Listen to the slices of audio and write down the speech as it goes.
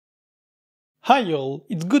Hi all,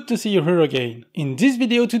 it's good to see you here again. In this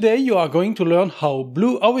video today you are going to learn how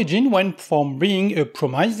Blue Origin went from being a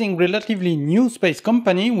promising relatively new space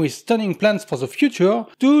company with stunning plans for the future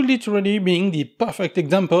to literally being the perfect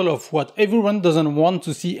example of what everyone doesn't want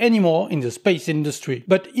to see anymore in the space industry.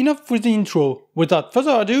 But enough with the intro, without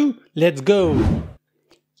further ado, let's go!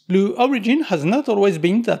 Blue Origin has not always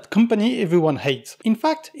been that company everyone hates. In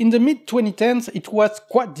fact, in the mid-2010s it was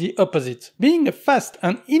quite the opposite. Being a fast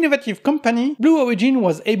and innovative company, Blue Origin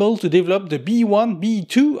was able to develop the BE-1,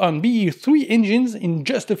 BE-2 and BE-3 engines in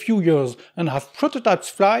just a few years and have prototypes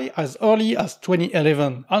fly as early as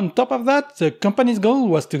 2011. On top of that, the company's goal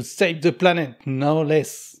was to save the planet, no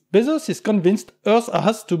less. Bezos is convinced Earth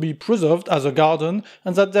has to be preserved as a garden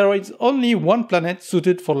and that there is only one planet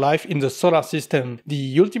suited for life in the solar system.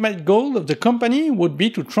 The ultimate goal of the company would be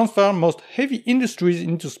to transfer most heavy industries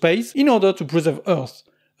into space in order to preserve Earth.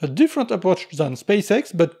 A different approach than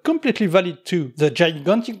SpaceX, but completely valid too. The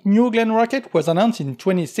gigantic New Glenn rocket was announced in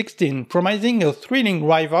 2016, promising a thrilling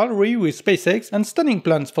rivalry with SpaceX and stunning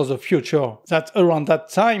plans for the future. That's around that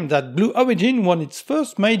time that Blue Origin won its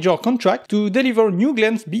first major contract to deliver New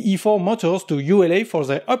Glenn's BE-4 motors to ULA for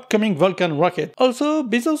their upcoming Vulcan rocket. Also,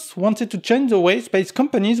 Bezos wanted to change the way space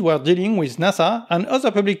companies were dealing with NASA and other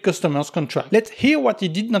public customers' contracts. Let's hear what he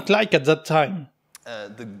did not like at that time.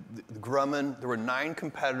 The Grumman, there were 9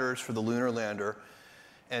 competitors for the lunar lander,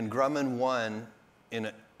 and Grumman won.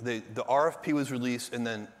 The RFP was released, and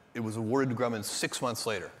then it was awarded to Grumman 6 months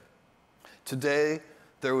later. Today,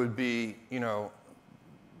 there would be,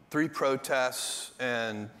 3 protests,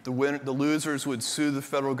 and the losers would sue the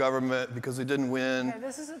federal government because they didn't win. Okay,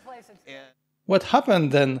 this is the place. What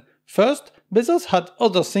happened then? First, Bezos had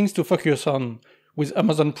other things to focus on. With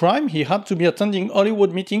Amazon Prime, he had to be attending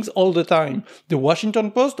Hollywood meetings all the time. The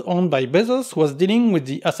Washington Post, owned by Bezos, was dealing with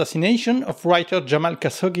the assassination of writer Jamal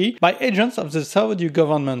Khashoggi by agents of the Saudi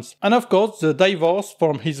government. And of course, the divorce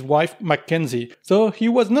from his wife Mackenzie. So he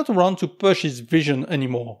was not around to push his vision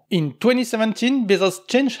anymore. In 2017, Bezos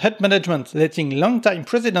changed head management, letting longtime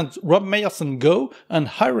president Rob Meyerson go and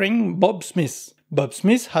hiring Bob Smith. Bob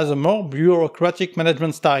Smith has a more bureaucratic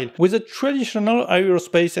management style, with a traditional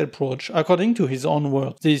aerospace approach, according to his own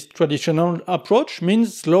words. This traditional approach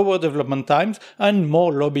means slower development times and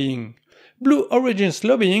more lobbying. Blue Origin's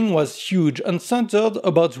lobbying was huge and centered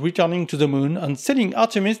about returning to the moon and selling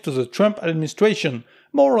Artemis to the Trump administration.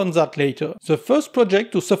 More on that later. The first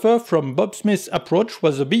project to suffer from Bob Smith's approach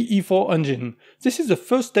was the BE-4 engine. This is a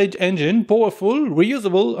first-stage engine, powerful,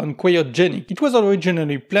 reusable and cryogenic. It was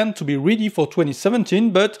originally planned to be ready for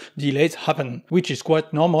 2017, but delays happened, which is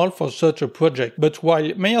quite normal for such a project. But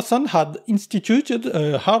while Meyerson had instituted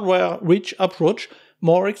a hardware-rich approach,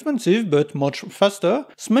 more expensive but much faster,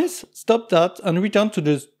 Smith stopped that and returned to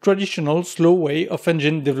the traditional slow way of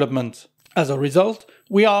engine development. As a result,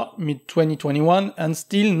 we are mid-2021 and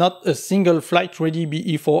still not a single flight-ready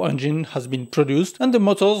BE-4 engine has been produced, and the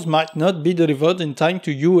motors might not be delivered in time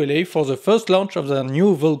to ULA for the first launch of their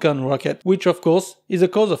new Vulcan rocket, which of course is a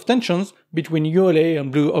cause of tensions between ULA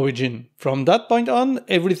and Blue Origin. From that point on,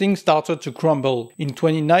 everything started to crumble. In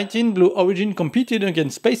 2019, Blue Origin competed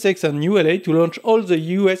against SpaceX and ULA to launch all the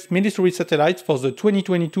US military satellites for the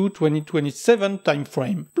 2022-2027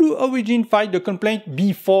 timeframe. Blue Origin filed a complaint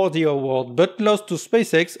before the award, but lost to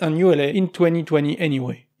SpaceX and ULA in 2020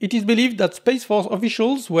 anyway. It is believed that Space Force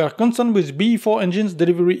officials were concerned with BE-4 engine's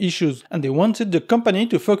delivery issues, and they wanted the company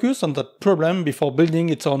to focus on that problem before building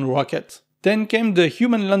its own rocket. Then came the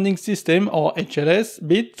Human Landing System, or HLS,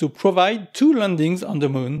 bid to provide 2 landings on the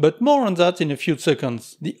moon, but more on that in a few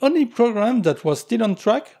seconds. The only program that was still on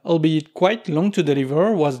track, albeit quite long to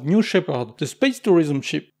deliver, was New Shepard, the space tourism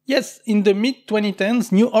ship. Yes, in the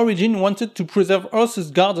mid-2010s, New Origin wanted to preserve Earth's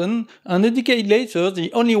garden, and a decade later,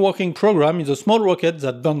 the only working program is a small rocket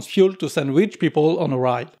that burns fuel to send rich people on a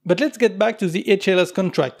ride. But let's get back to the HLS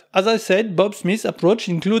contract. As I said, Bob Smith's approach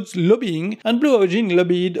includes lobbying, and Blue Origin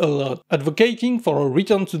lobbied a lot, advocating for a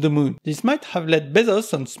return to the moon. This might have led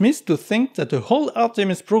Bezos and Smith to think that the whole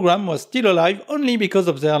Artemis program was still alive only because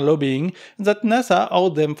of their lobbying, and that NASA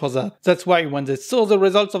owed them for that. That's why when they saw the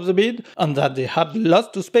results of the bid, and that they had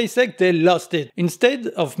lost to SpaceX, they lost it. Instead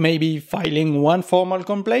of maybe filing one formal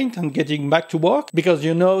complaint and getting back to work, because the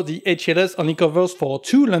HLS only covers for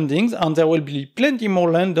 2 landings and there will be plenty more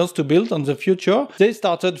landers to build in the future, they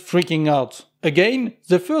started freaking out. Again,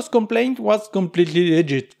 the first complaint was completely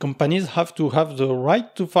legit. Companies have to have the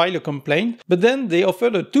right to file a complaint, but then they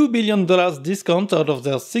offered a $2 billion discount out of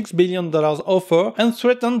their $6 billion offer and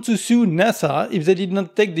threatened to sue NASA if they did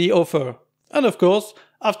not take the offer. And of course,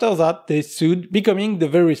 after that they sued, becoming the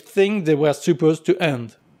very thing they were supposed to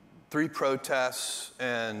end. 3 protests,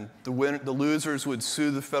 and the losers would sue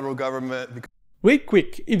the federal government. Real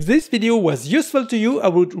quick, if this video was useful to you, I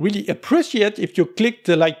would really appreciate if you clicked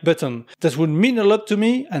the like button. That would mean a lot to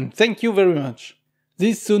me, and thank you very much.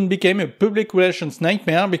 This soon became a public relations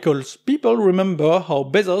nightmare because people remember how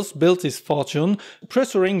Bezos built his fortune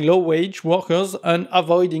pressuring low-wage workers and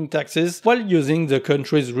avoiding taxes while using the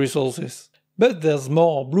country's resources. But there's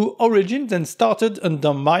more. Blue Origin then started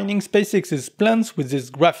undermining SpaceX's plans with this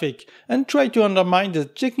graphic and tried to undermine the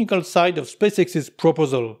technical side of SpaceX's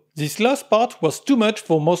proposal. This last part was too much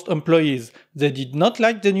for most employees. They did not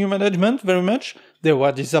like the new management very much. They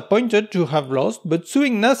were disappointed to have lost, but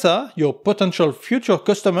suing NASA, your potential future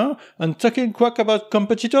customer, and talking crap about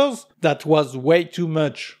competitors? That was way too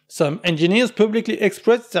much. Some engineers publicly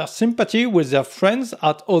expressed their sympathy with their friends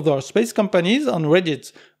at other space companies on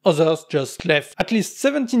Reddit. Others just left. At least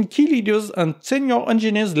 17 key leaders and senior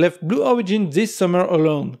engineers left Blue Origin this summer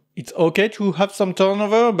alone. It's okay to have some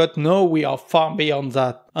turnover, but no, we are far beyond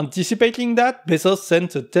that. Anticipating that, Bezos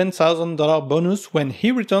sent a $10,000 bonus when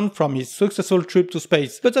he returned from his successful trip to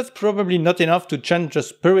space, but that's probably not enough to change the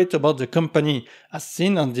spirit about the company, as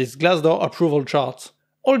seen on this Glassdoor approval chart.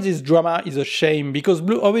 All this drama is a shame because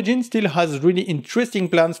Blue Origin still has really interesting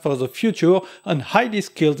plans for the future and highly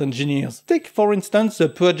skilled engineers. Take for instance the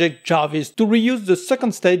Project Jarvis to reuse the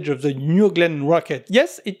second stage of the New Glenn rocket.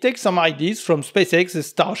 Yes, it takes some ideas from SpaceX's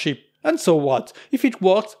Starship. And so what? If it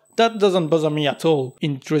works, that doesn't bother me at all.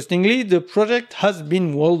 Interestingly, the project has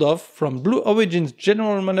been walled off from Blue Origin's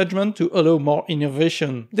general management to allow more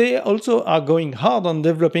innovation. They also are going hard on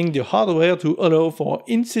developing the hardware to allow for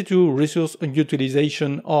in-situ resource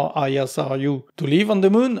utilization or ISRU, to live on the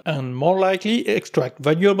moon and more likely extract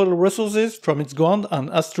valuable resources from its ground and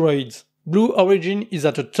asteroids. Blue Origin is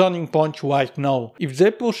at a turning point right now. If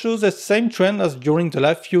they pursue the same trend as during the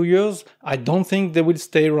last few years, I don't think they will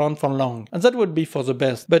stay around for long, and that would be for the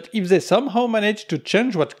best. But if they somehow manage to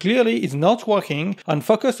change what clearly is not working and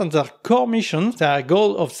focus on their core mission, their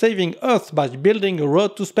goal of saving Earth by building a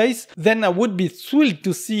road to space, then I would be thrilled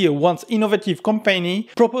to see a once innovative company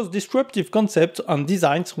propose disruptive concepts and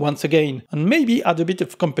designs once again, and maybe add a bit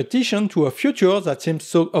of competition to a future that seems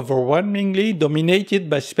so overwhelmingly dominated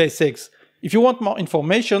by SpaceX. If you want more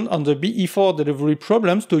information on the BE-4 delivery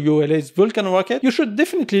problems to ULA's Vulcan rocket, you should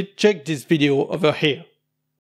definitely check this video over here.